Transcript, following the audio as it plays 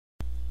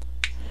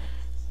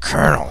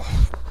Colonel.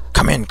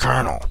 Come in,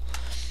 Colonel.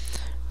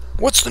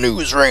 What's the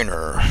news,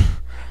 Raynor?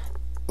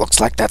 Looks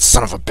like that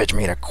son of a bitch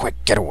made a quick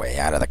getaway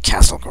out of the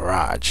castle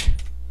garage.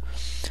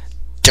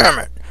 Damn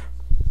it!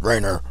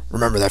 Raynor,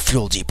 remember that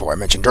fuel depot I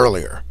mentioned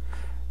earlier?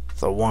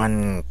 The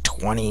one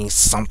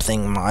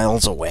 20-something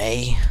miles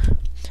away?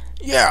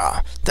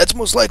 Yeah, that's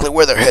most likely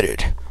where they're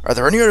headed. Are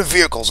there any other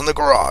vehicles in the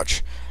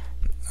garage?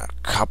 A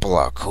couple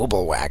of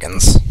Kubel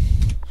wagons.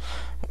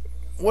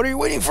 What are you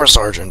waiting for,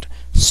 Sergeant?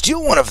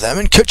 Steal one of them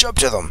and catch up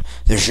to them.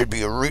 There should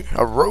be a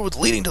road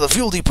leading to the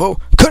fuel depot,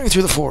 cutting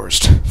through the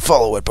forest.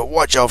 Follow it, but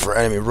watch out for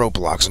enemy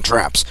roadblocks and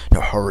traps.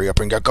 Now hurry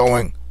up and get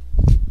going.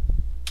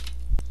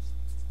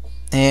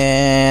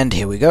 And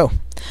here we go.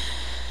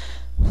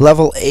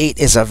 Level 8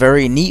 is a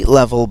very neat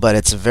level, but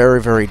it's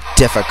very, very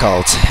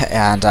difficult.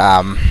 And,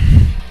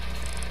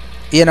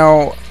 you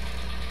know,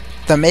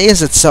 the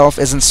maze itself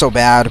isn't so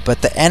bad,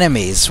 but the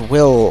enemies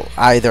will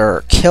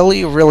either kill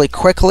you really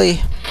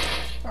quickly,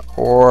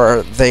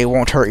 or they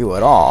won't hurt you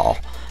at all.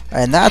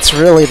 And that's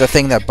really the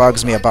thing that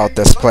bugs me about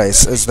this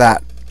place, is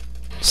that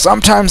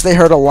sometimes they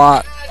hurt a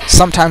lot,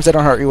 sometimes they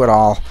don't hurt you at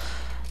all.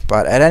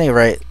 But at any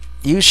rate,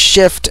 use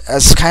shift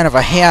as kind of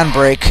a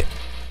handbrake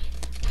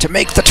to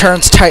make the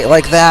turns tight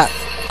like that.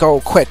 Go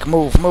quick,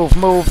 move, move,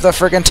 move. The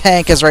friggin'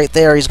 tank is right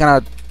there. He's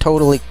gonna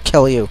totally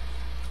kill you.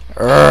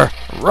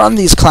 Run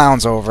these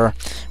clowns over.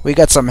 We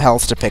got some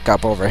health to pick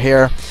up over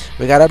here.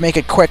 We gotta make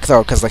it quick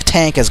though, because the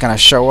tank is gonna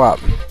show up.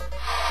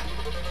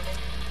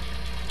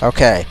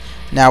 Okay,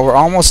 now we're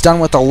almost done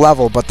with the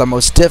level, but the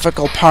most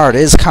difficult part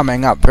is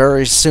coming up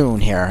very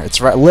soon here. It's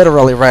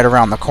literally right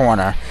around the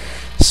corner.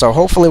 So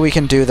hopefully we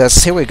can do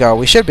this. Here we go.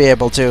 We should be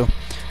able to.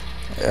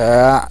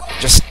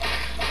 Just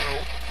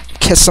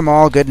kiss them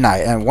all good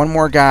night. And one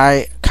more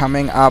guy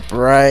coming up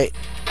right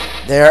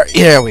there.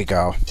 Here we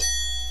go.